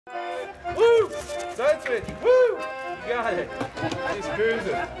Woo! Side switch. Woo! You got it. He's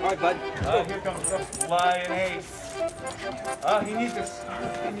cruising. All right, bud. Oh, here comes the flying ace. Oh, he needs a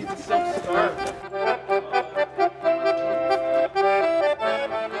scarf. He needs a silk scarf.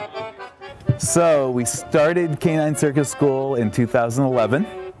 So we started Canine Circus School in 2011.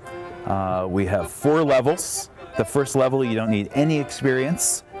 We have 4 levels. The first level, you don't need any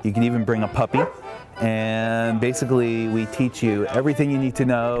experience. You can even bring a puppy. And basically, we teach you everything you need to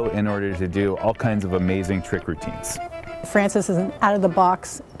know in order to do all kinds of amazing trick routines. Francis is an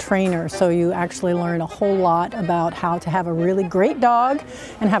out-of-the-box trainer, so you actually learn a whole lot about how to have a really great dog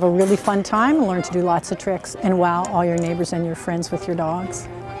and have a really fun time and learn to do lots of tricks and wow all your neighbors and your friends with your dogs.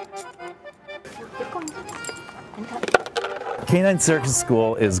 Canine Circus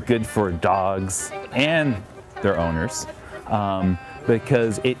School is good for dogs and their owners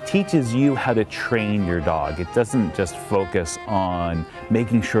because it teaches you how to train your dog. It doesn't just focus on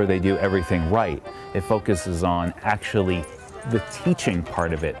making sure they do everything right. It focuses on actually the teaching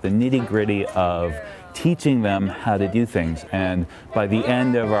part of it, the nitty-gritty of teaching them how to do things. And by the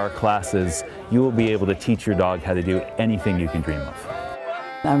end of our classes, you will be able to teach your dog how to do anything you can dream of.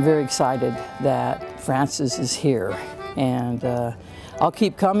 I'm very excited that Francis is here, and I'll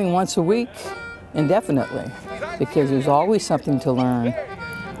keep coming once a week indefinitely because there's always something to learn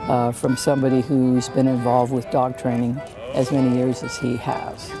from somebody who's been involved with dog training as many years as he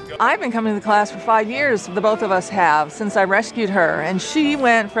has. I've been coming to the class for 5 years, the both of us have, since I rescued her, and she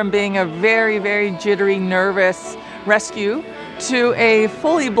went from being a very, very jittery, nervous rescue to a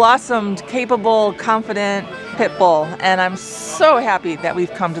fully blossomed, capable, confident pit bull, and I'm so happy that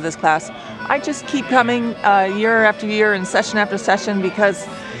we've come to this class. I just keep coming year after year and session after session because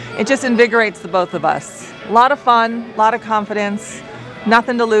it just invigorates the both of us. A lot of fun, a lot of confidence,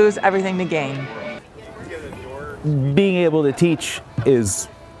 nothing to lose, everything to gain. Being able to teach is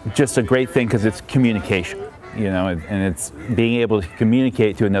just a great thing because it's communication, you know, and it's being able to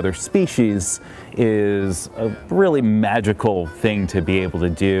communicate to another species is a really magical thing to be able to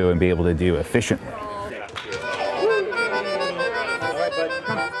do and be able to do efficiently.